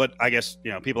well. But I guess,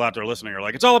 people out there listening are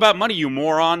like, it's all about money, you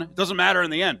moron. It doesn't matter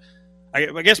in the end. I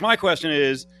guess my question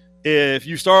is, if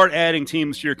you start adding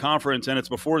teams to your conference and it's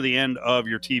before the end of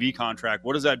your TV contract,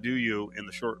 what does that do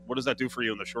what does that do for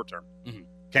you in the short term?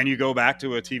 Can you go back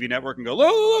to a TV network and go,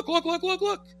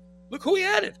 look who we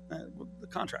added? The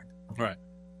contract. Right.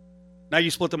 Now you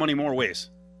split the money more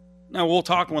ways. Now we'll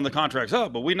talk when the contract's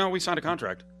up, but we know we signed a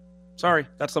contract. Sorry,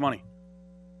 that's the money.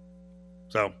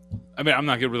 So, I mean, I'm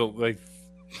not good with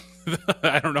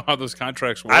I don't know how those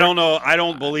contracts work. I don't know. I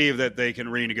don't believe that they can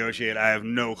renegotiate. I have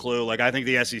no clue. I think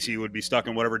the SEC would be stuck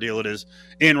in whatever deal it is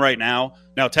in right now.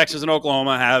 Now, Texas and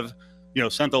Oklahoma have,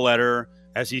 sent the letter.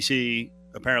 SEC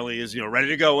apparently is, ready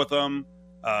to go with them.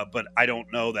 But I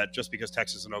don't know that just because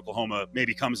Texas and Oklahoma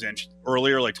maybe comes in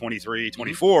earlier, like 23,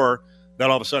 24, that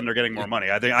all of a sudden they're getting more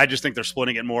money. I just think they're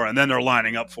splitting it more, and then they're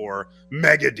lining up for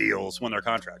mega deals when their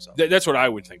contract's up. That's what I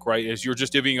would think, right? Is you're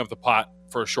just divvying up the pot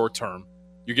for a short term.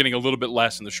 You're getting a little bit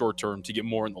less in the short term to get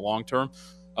more in the long term.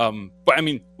 But, I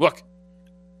mean, look,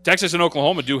 Texas and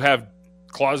Oklahoma do have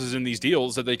clauses in these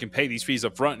deals that they can pay these fees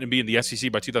up front and be in the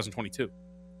SEC by 2022.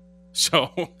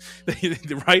 So,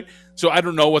 right? So I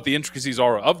don't know what the intricacies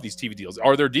are of these TV deals.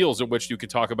 Are there deals in which you could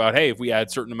talk about, hey, if we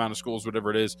add certain amount of schools, whatever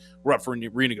it is, we're up for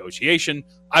renegotiation?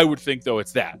 I would think, though,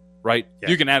 it's that, right? Yeah.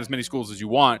 You can add as many schools as you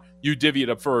want. You divvy it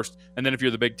up first. And then if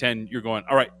you're the Big Ten, you're going,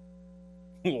 all right,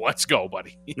 let's go,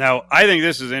 buddy. Now, I think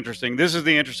this is interesting. This is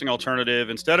the interesting alternative.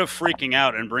 Instead of freaking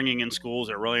out and bringing in schools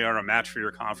that really aren't a match for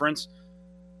your conference,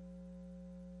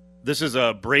 this is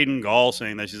Braden Gall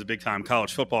saying that he's a big-time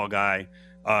college football guy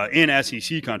in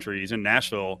SEC country. He's in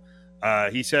Nashville.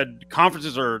 He said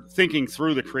conferences are thinking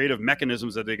through the creative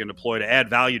mechanisms that they can deploy to add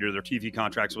value to their TV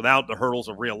contracts without the hurdles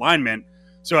of realignment.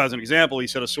 So as an example, he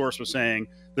said a source was saying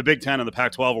the Big Ten and the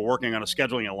Pac-12 are working on a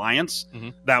scheduling alliance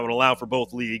that would allow for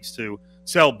both leagues to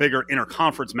sell bigger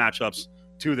interconference matchups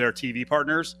to their TV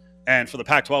partners. And for the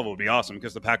Pac-12, it would be awesome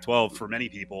because the Pac-12, for many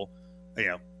people,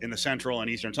 in the Central and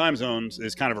Eastern time zones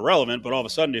is kind of irrelevant. But all of a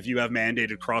sudden, if you have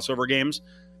mandated crossover games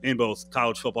in both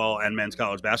college football and men's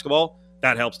college basketball,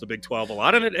 that helps the Big 12 a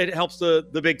lot. And it helps the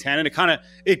Big 10. And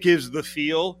it gives the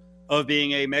feel of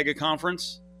being a mega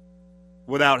conference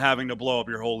without having to blow up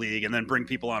your whole league and then bring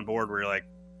people on board where you're like,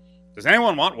 does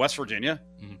anyone want West Virginia?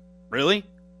 Really?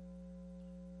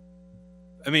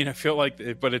 I mean, I feel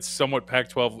like, but it's somewhat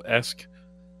Pac-12-esque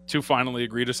to finally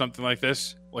agree to something like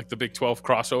this, like the Big 12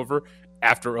 crossover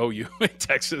after OU and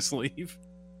Texas leave.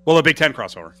 Well, a Big 10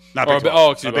 crossover, not Big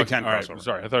 12. A Big 10 crossover. Right,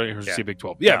 sorry, I thought you were going to say Big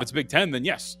 12. Yeah, if it's Big 10, then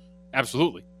yes,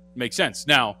 absolutely. Makes sense.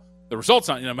 Now, the results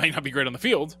might not be great on the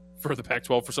field for the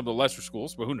Pac-12 for some of the lesser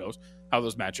schools, but who knows how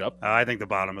those match up. I think the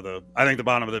bottom of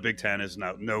the Big 10 is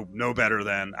no better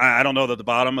than. I don't know that the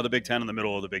bottom of the Big 10 and the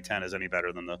middle of the Big 10 is any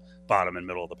better than the bottom and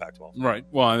middle of the Pac-12. Right.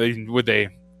 Well,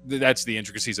 that's the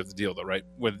intricacies of the deal, though, right?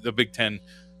 With the Big 10,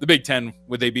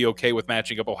 would they be okay with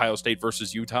matching up Ohio State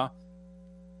versus Utah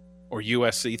or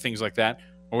USC, things like that?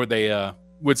 Or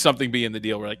would something be in the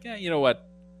deal where like, yeah, you know what?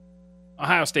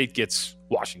 Ohio State gets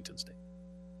Washington State.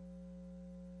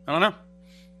 I don't know.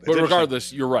 But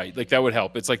regardless, you're right. Like, that would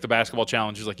help. It's like the basketball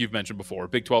challenges, like you've mentioned before,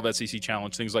 Big 12 SEC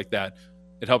challenge, things like that.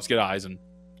 It helps get eyes. And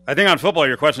I think on football,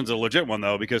 your question's a legit one,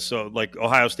 though, because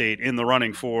Ohio State in the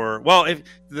running for, well, if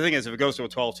the thing is, if it goes to a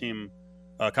 12-team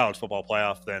college football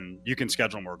playoff, then you can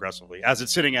schedule more aggressively. As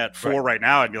it's sitting at 4 right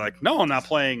now, I'd be like, no, I'm not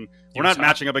playing. We're not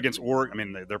matching up against Oregon. I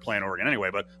mean, they're playing Oregon anyway,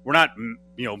 but we're not,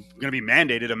 going to be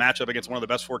mandated a matchup against one of the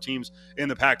best 4 teams in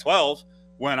the Pac-12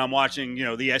 when I'm watching,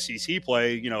 the SEC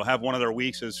play, have one of their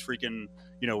weeks as freaking,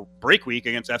 break week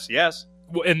against FCS.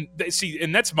 Well, and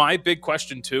that's my big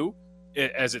question too,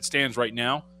 as it stands right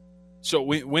now. So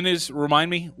when is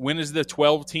the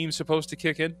 12 team supposed to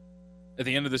kick in at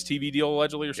the end of this TV deal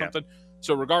allegedly or something? Yeah.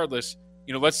 So regardless,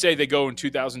 let's say they go in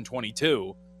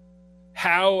 2022.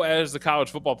 how, as the College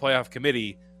Football Playoff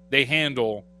Committee, they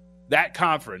handle that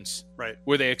conference, right,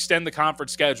 where they extend the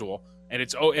conference schedule,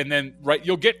 and then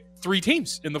you'll get 3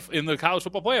 teams in the College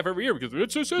Football Playoff every year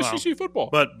because it's SEC football.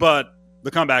 But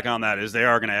the comeback on that is they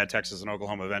are going to add Texas and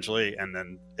Oklahoma eventually, and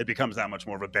then it becomes that much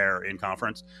more of a bear in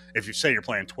conference. If you say you're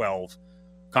playing 12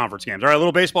 conference games. All right, a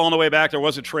little baseball on the way back. There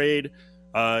was a trade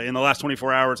in the last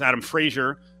 24 hours. Adam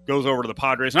Frazier goes over to the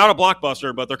Padres. Not a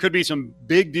blockbuster, but there could be some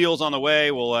big deals on the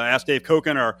way. We'll ask Dave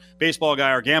Koken, our baseball guy,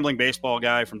 our gambling baseball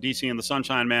guy from DC and the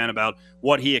Sunshine Man, about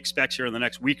what he expects here in the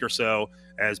next week or so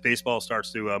as baseball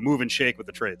starts to move and shake with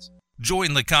the trades.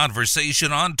 Join the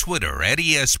conversation on Twitter at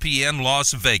ESPN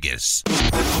Las Vegas.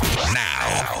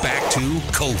 Now, back to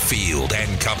Cofield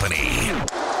and Company.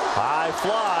 High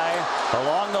fly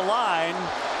along the line.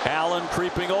 Allen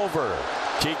creeping over.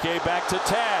 TK back to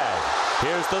tag.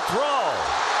 Here's the throw.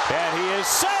 And he is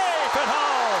safe at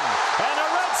home. And the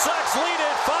Red Sox lead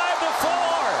it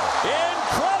 5-4.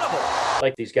 Incredible.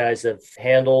 Like these guys have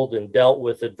handled and dealt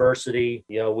with adversity.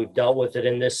 You know, we've dealt with it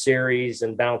in this series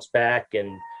and bounced back,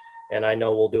 and I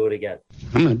know we'll do it again.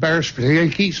 I'm embarrassed for the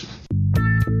Yankees.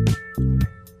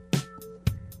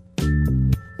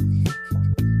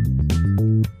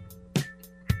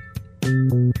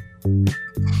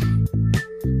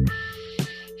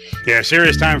 Yeah,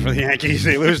 serious time for the Yankees.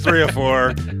 They lose 3 of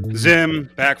 4. Zim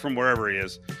back from wherever he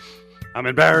is. I'm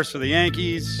embarrassed for the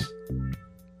Yankees.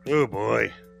 Oh,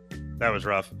 boy. That was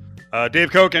rough. Dave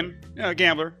Koken,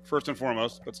 gambler, first and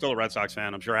foremost, but still a Red Sox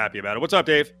fan. I'm sure happy about it. What's up,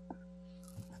 Dave?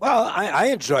 Well, I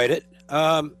enjoyed it.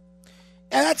 And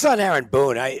that's on Aaron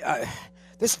Boone.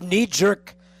 This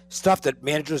knee-jerk stuff that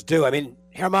managers do. I mean,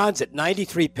 Herman's at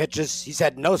 93 pitches. He's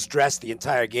had no stress the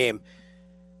entire game.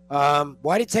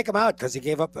 Why did he take him out? Because he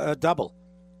gave up a double.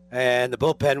 And the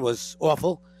bullpen was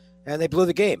awful, and they blew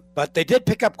the game. But they did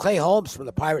pick up Clay Holmes from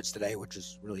the Pirates today, which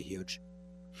is really huge.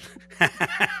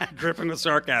 Dripping with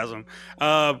sarcasm.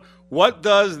 What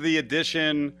does the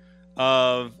addition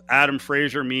of Adam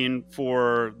Frazier mean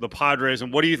for the Padres,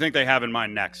 and what do you think they have in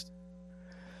mind next?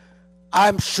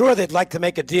 I'm sure they'd like to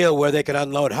make a deal where they could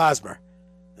unload Hosmer.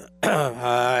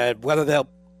 Whether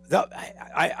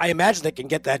I imagine they can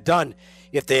get that done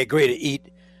if they agree to eat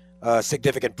a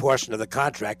significant portion of the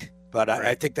contract. But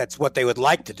I think that's what they would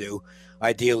like to do,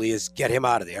 ideally, is get him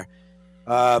out of there.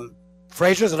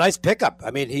 Frazier's a nice pickup.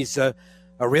 I mean, he's a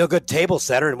real good table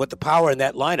setter, and with the power in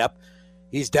that lineup,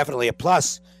 he's definitely a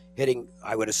plus, hitting,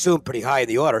 I would assume, pretty high in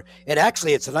the order. And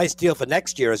actually, it's a nice deal for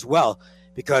next year as well,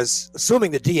 because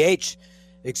assuming the DH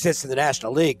exists in the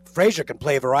National League, Frazier can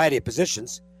play a variety of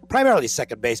positions, primarily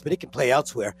second base, but he can play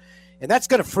elsewhere. And that's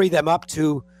going to free them up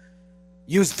to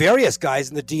use various guys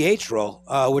in the DH role,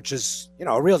 which is,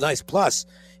 a real nice plus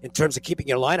in terms of keeping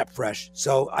your lineup fresh.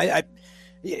 So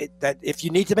that if you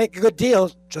need to make a good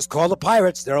deal, just call the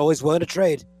Pirates. They're always willing to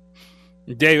trade.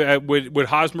 Dave, would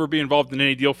Hosmer be involved in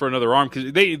any deal for another arm?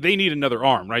 Because they need another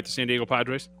arm, right, the San Diego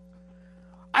Padres?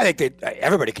 I think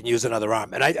everybody can use another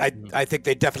arm, and I think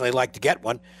they definitely like to get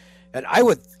one. And I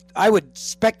would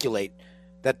speculate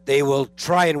that they will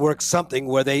try and work something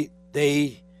where they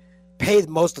pay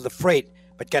most of the freight,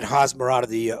 but get Hosmer out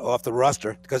of off the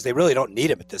roster because they really don't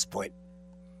need him at this point.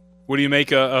 What do you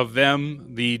make of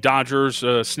them, the Dodgers,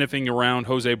 sniffing around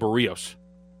Jose Barrios?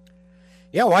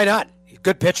 Yeah, why not?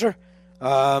 Good pitcher,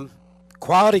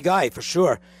 quality guy for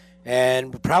sure,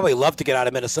 and would probably love to get out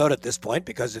of Minnesota at this point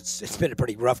because it's been a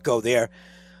pretty rough go there.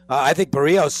 I think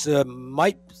Barrios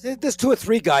might. There's 2 or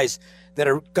 3 guys that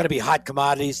are going to be hot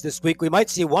commodities this week. We might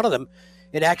see one of them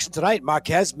in action tonight.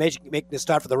 Marquez making the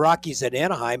start for the Rockies at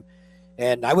Anaheim,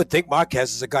 and I would think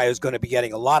Marquez is a guy who's going to be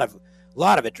getting a lot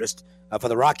of interest for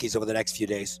the Rockies over the next few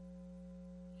days.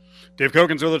 Dave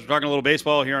Koken's with us. We're talking a little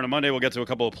baseball here on a Monday. We'll get to a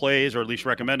couple of plays, or at least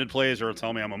recommended plays, or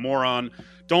tell me I'm a moron.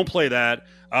 Don't play that.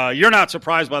 You're not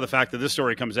surprised by the fact that this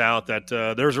story comes out that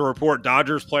there's a report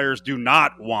Dodgers players do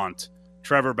not want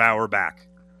Trevor Bauer back.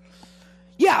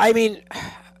 Yeah, I mean,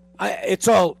 it's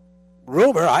all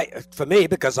rumor for me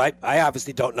because I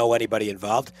obviously don't know anybody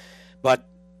involved. But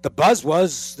the buzz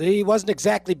was that he wasn't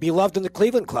exactly beloved in the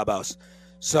Cleveland clubhouse.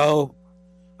 So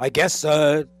I guess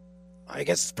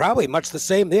it's probably much the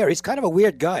same there. He's kind of a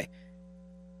weird guy.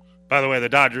 By the way, the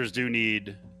Dodgers do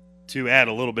need to add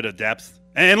a little bit of depth.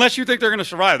 And unless you think they're going to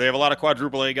survive. They have a lot of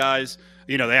quadruple A guys.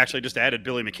 They actually just added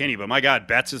Billy McKinney. But my God,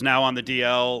 Betts is now on the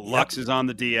DL. Lux is on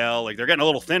the DL. Like, they're getting a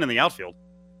little thin in the outfield.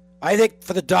 I think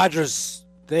for the Dodgers,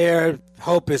 their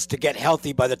hope is to get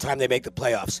healthy by the time they make the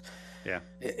playoffs. Yeah.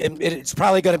 It's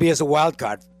probably going to be as a wild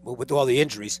card with all the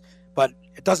injuries. But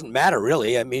it doesn't matter,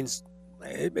 really. I mean,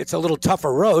 it's a little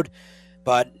tougher road.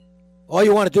 But all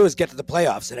you want to do is get to the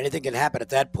playoffs, and anything can happen at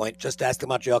that point. Just ask the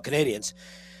Montreal Canadiens.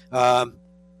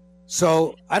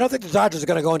 So I don't think the Dodgers are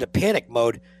going to go into panic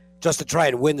mode just to try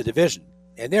and win the division.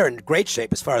 And they're in great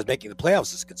shape as far as making the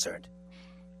playoffs is concerned.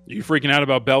 Are you freaking out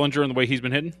about Bellinger and the way he's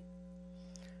been hitting?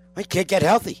 He can't get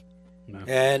healthy. No.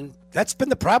 And that's been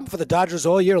the problem for the Dodgers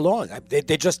all year long.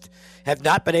 They just have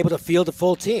not been able to field a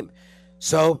full team.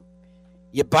 So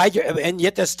you buy and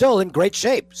yet they're still in great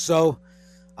shape. So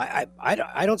I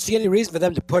don't see any reason for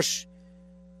them to push,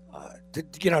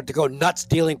 to go nuts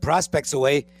dealing prospects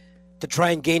away to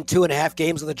try and gain 2.5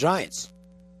 games on the Giants.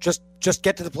 Just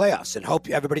get to the playoffs and hope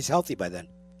everybody's healthy by then.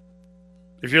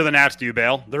 If you're the Nats, do you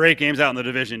bail? They're 8 games out in the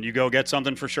division. You go get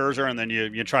something for Scherzer, and then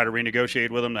you try to renegotiate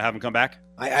with him to have him come back?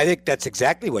 I think that's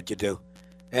exactly what you do.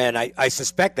 And I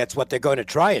suspect that's what they're going to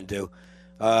try and do.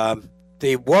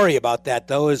 The worry about that,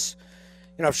 though, is,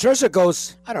 if Scherzer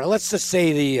goes, I don't know, let's just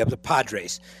say the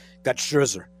Padres got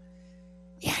Scherzer.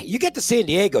 Yeah, you get to San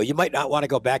Diego, you might not want to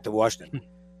go back to Washington.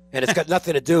 And it's got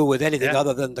nothing to do with anything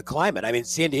other than the climate. I mean,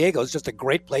 San Diego is just a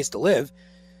great place to live.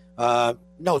 No,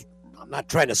 I'm not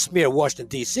trying to smear Washington,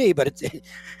 D.C., but it's,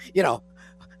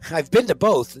 I've been to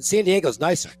both, and San Diego's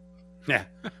nicer. Yeah.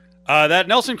 That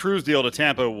Nelson Cruz deal to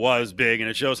Tampa was big, and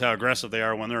it shows how aggressive they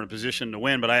are when they're in a position to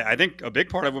win. But I think a big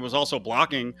part of it was also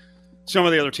blocking some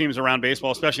of the other teams around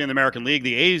baseball, especially in the American League,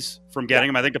 the A's from getting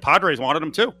him. I think the Padres wanted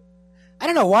him too. I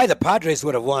don't know why the Padres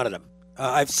would have wanted him.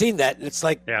 I've seen that, and it's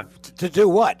like, to do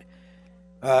what?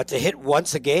 To hit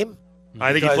once a game?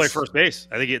 I think he played first base.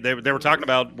 I think they were talking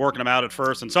about working him out at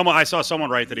first, and I saw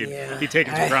someone write that he'd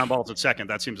taken 2 ground balls at second.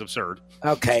 That seems absurd.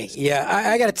 Okay, yeah,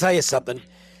 I got to tell you something.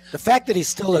 The fact that he's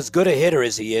still as good a hitter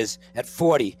as he is at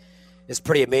 40 is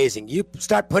pretty amazing. You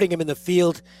start putting him in the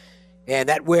field, and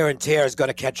that wear and tear is going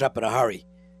to catch up in a hurry,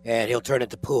 and he'll turn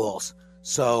into Pujols.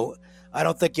 So I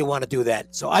don't think you want to do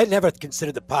that. So I never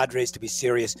considered the Padres to be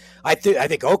serious. I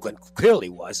think Oakland clearly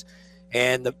was.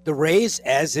 And the Rays,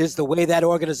 as is the way that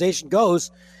organization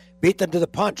goes, beat them to the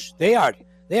punch. They are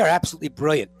absolutely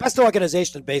brilliant. Best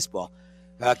organization in baseball,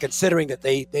 considering that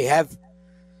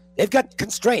they've got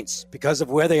constraints because of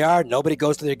where they are. Nobody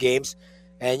goes to their games,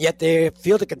 and yet they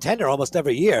field a contender almost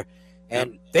every year.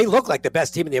 And they look like the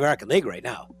best team in the American League right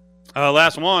now.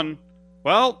 Last one,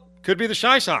 well, could be the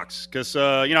Shy Sox because,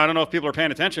 I don't know if people are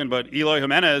paying attention, but Eloy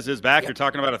Jimenez is back. Yep. You're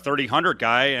talking about a 30-100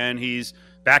 guy, and he's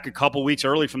back a couple weeks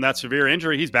early from that severe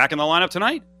injury. He's back in the lineup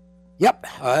tonight. Yep,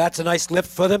 that's a nice lift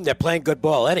for them. They're playing good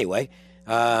ball anyway.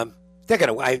 Clearly they're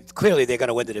going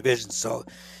to win the division, so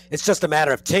it's just a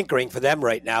matter of tinkering for them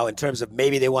right now in terms of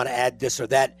maybe they want to add this or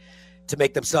that to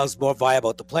make themselves more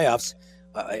viable at the playoffs,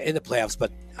 in the playoffs.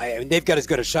 But they've got as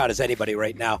good a shot as anybody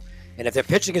right now. And if their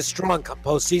pitching is strong come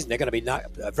postseason, they're going to be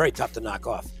very tough to knock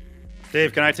off.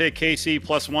 Dave, can I take KC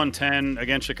plus 110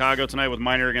 against Chicago tonight with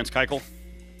Minor against Keuchel?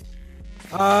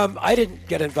 I didn't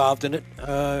get involved in it.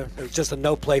 It was just a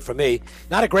no play for me.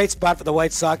 Not a great spot for the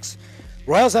White Sox.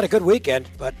 Royals had a good weekend,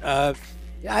 but I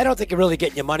don't think you're really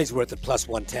getting your money's worth at plus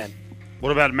 110.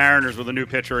 What about Mariners with a new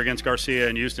pitcher against Garcia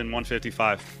in Houston,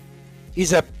 155?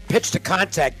 He's a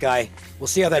pitch-to-contact guy. We'll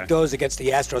see how that goes against the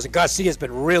Astros. And Garcia's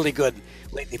been really good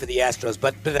lately for the Astros,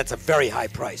 but that's a very high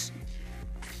price.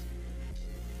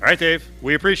 All right, Dave.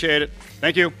 We appreciate it.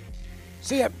 Thank you.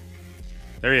 See ya.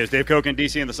 There he is. Dave Koken,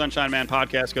 DC and the Sunshine Man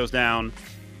podcast goes down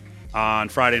on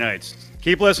Friday nights.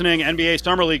 Keep listening. NBA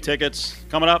Summer League tickets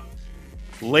coming up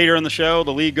later in the show.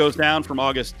 The league goes down from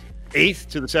August 8th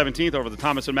to the 17th over the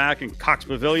Thomas & Mack and Cox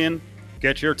Pavilion.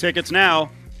 Get your tickets now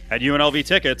at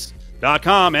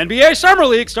UNLVtickets.com. NBA Summer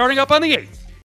League starting up on the 8th.